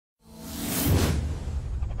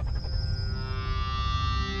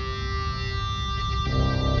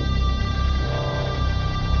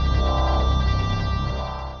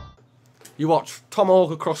You watch. Tomahawk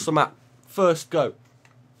across the map. First go.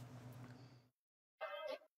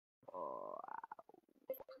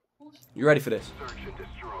 You ready for this?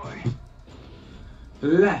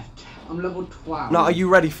 Left. I'm level 12. No, are you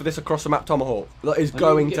ready for this across the map, Tomahawk? That is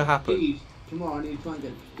going to happen. Speed. Tomorrow I need to try and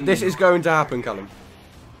get speed. This is going to happen, Callum.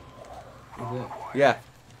 Is it? Yeah.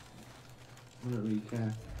 I don't really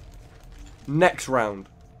care. Next round.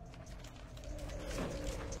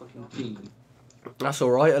 Fucking team. That's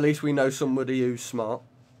alright, at least we know somebody who's smart.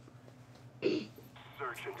 Search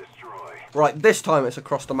and destroy. Right, this time it's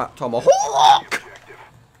across the map, Tomahawk!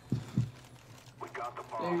 We got the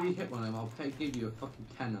Yeah, bomb. you hit one of them, I'll give you a fucking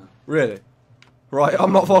tenner. Really? Right,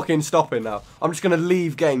 I'm not fucking stopping now. I'm just going to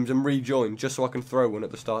leave games and rejoin just so I can throw one at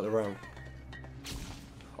the start of the round.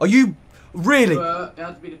 Are you... Really? It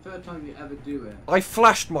has to be the third time you ever do it. I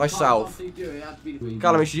flashed myself. After you do it, it has to be the...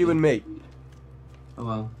 Callum, it's you and me. Oh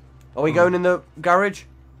well. Are we going in the garage?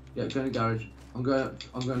 Yeah, go in the garage. I'm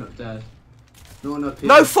going upstairs. No one up here.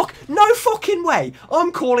 No fucking way!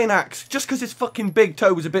 I'm calling Axe just because his fucking big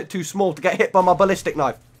toe was a bit too small to get hit by my ballistic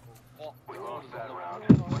knife. We lost that round,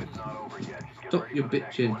 but it's not over yet. Just get Stop ready your for the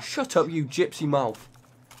next bitching. one. Shut up, you gypsy mouth.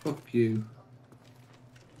 Fuck you.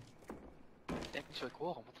 What the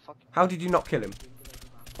fuck? How did you not kill him?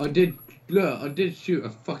 I did shoot a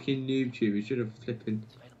fucking noob tube. You should have flipping.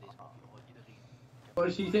 What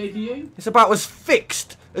did she say to you? It's about as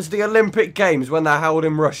fixed as the Olympic Games when they're held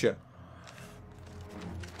in Russia.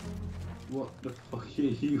 What the fuck are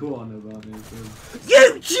you on about me?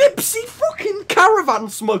 You gypsy fucking caravan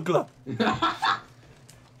smuggler!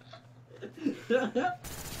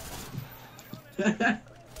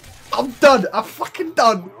 I'm done. I'm fucking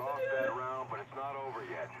done. We lost that round, but it's not over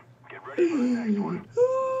yet. Get ready for the next one.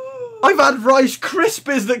 I've had Rice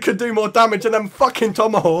Krispies that could do more damage than them fucking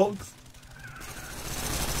tomahawks.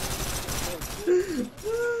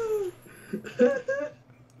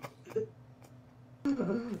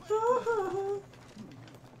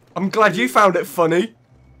 I'm glad you found it funny.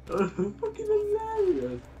 Fucking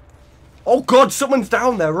hilarious. Oh god, someone's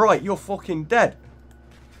down there. Right, you're fucking dead.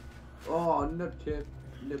 Oh, nip tip.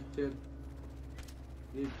 Nip tip.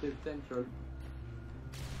 Nip tip central.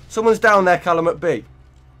 Someone's down there, Callum, at B.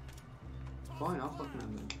 Fine, I'll fucking have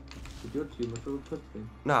it. With your team, I thought pussy.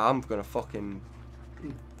 Nah, I'm gonna fucking...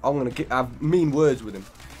 I'm gonna have mean words with him.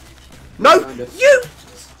 No! You!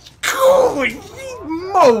 God,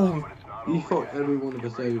 you mole! You fucked every one of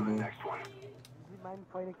us over. Next one.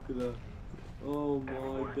 Oh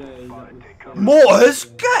my days, that was so... Mortars?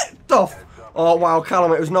 Get the f... Oh wow,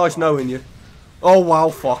 Callum, it was nice knowing you. Oh wow,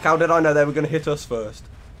 fuck, how did I know they were gonna hit us first?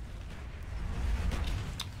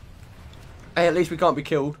 Hey, at least we can't be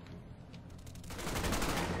killed.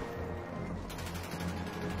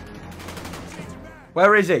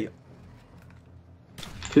 Where is he?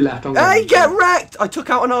 Two left, I'm Hey, going. get wrecked! I took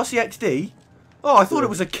out an RCXD. Oh, I thought it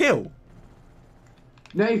was a kill.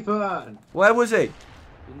 Nathan! Where was he? In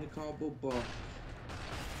the cardboard box.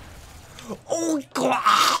 Oh, God.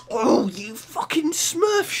 Oh, you fucking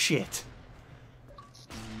smurf shit.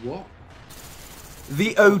 What?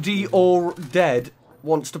 The OD or dead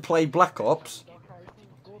wants to play Black Ops.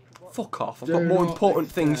 Fuck off. I've got Do more not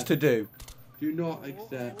important things accept. to do. Do not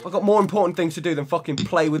accept. I've got more important things to do than fucking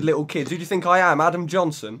play with little kids. Who do you think I am? Adam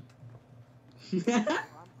Johnson? He's the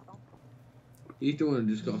one who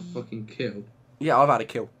just got fucking killed. Yeah, I've had a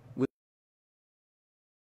kill.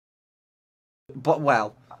 But,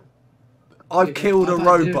 well, I've killed a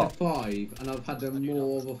robot. 5 and I've had a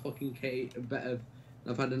more of a fucking better.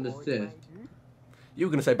 I've had an assist. You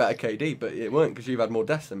were going to say better KD, but it weren't because you've had more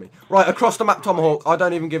deaths than me. Right, across the map, Tomahawk. I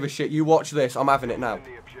don't even give a shit. You watch this. I'm having it now.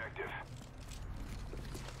 The objective.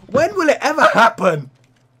 When will it ever happen?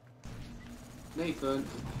 Nathan.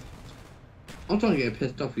 I'm trying to get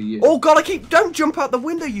pissed off at you. Oh, God, don't jump out the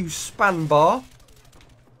window, you span bar.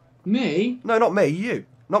 Me? No, not me, you.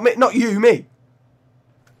 Not me, not you, me.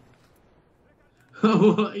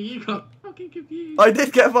 You got fucking confused. I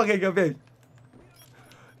did get fucking confused.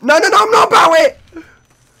 No, I'm not about it!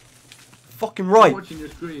 Fucking I'm right. watching your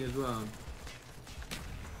screen as well.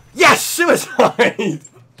 Yes, suicide!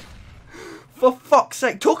 For fuck's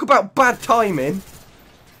sake, talk about bad timing.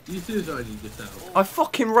 You suicided yourself. I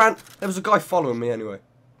fucking ran. There was a guy following me anyway.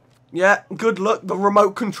 Yeah, good luck. The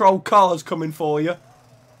remote control car's coming for you.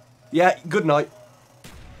 Yeah, good night.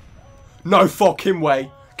 No fucking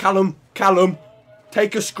way. Callum,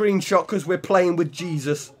 take a screenshot because we're playing with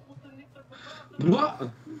Jesus. What?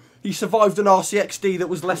 He survived an RCXD that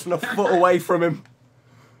was less than a foot away from him.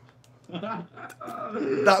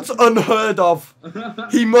 That's unheard of.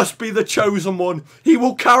 He must be the chosen one. He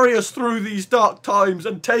will carry us through these dark times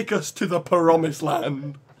and take us to the promised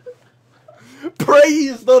land.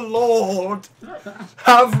 Praise the Lord.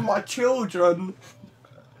 Have my children.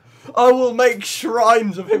 I will make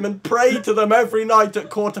shrines of him and pray to them every night at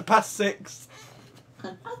 6:15.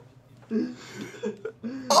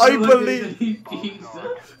 I believe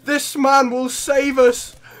this man will save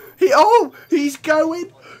us. He's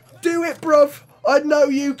going. Do it, bruv. I know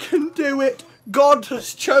you can do it. God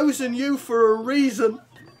has chosen you for a reason.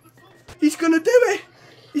 He's gonna do it.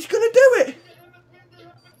 He's gonna do it.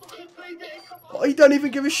 Oh, he don't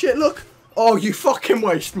even give a shit. Look. Oh, you fucking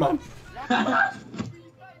waste, man.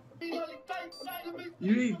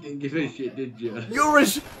 You didn't give a shit, did you? You're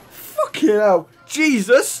as fucking hell.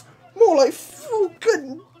 Jesus. More like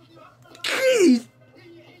fucking. Jeez.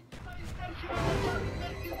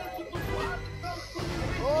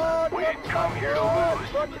 We didn't come here to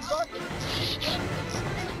lose.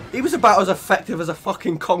 He was about as effective as a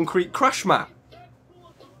fucking concrete crash mat.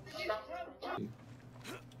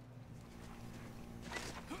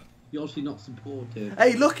 You're obviously not supportive.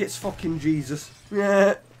 Hey, look, it's fucking Jesus.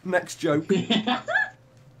 Yeah, next joke.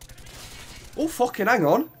 Oh, fucking hang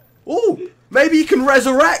on. Oh, maybe he can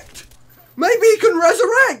resurrect. Maybe he can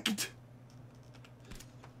resurrect.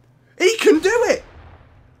 He can do it.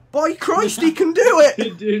 By Christ, he can do it.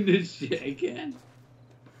 You're doing this shit again.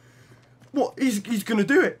 What? He's gonna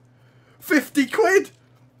do it. 50 quid.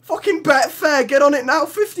 Fucking Betfair, get on it now.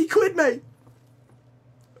 50 quid, mate.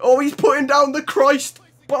 Oh, he's putting down the Christ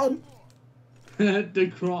bomb.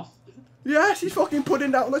 The cross. Yes, he's fucking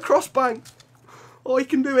putting down the cross bang. Oh, he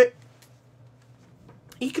can do it.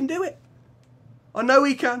 He can do it. I know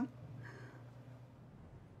he can.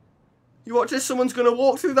 You watch this, someone's gonna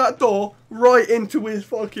walk through that door right into his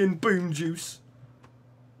fucking boom juice.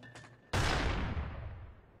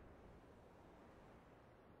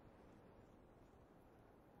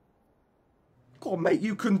 God, mate,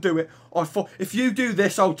 you can do it. If you do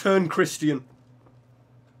this, I'll turn Christian.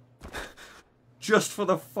 Just for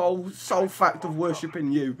the sole fact of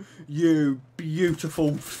worshipping you. You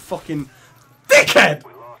beautiful fucking dickhead!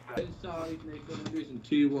 Inside, they're gonna lose in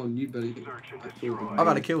 2-1. You better get I've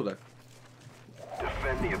had a kill though.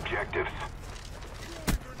 Defend the objectives.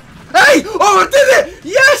 Hey! Oh, I did it!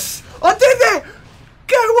 Yes! I did it!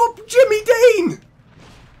 Go up, Jimmy Dean!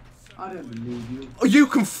 I don't believe you. Oh, you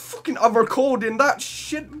can fucking... I'm recording that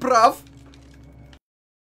shit, bruv.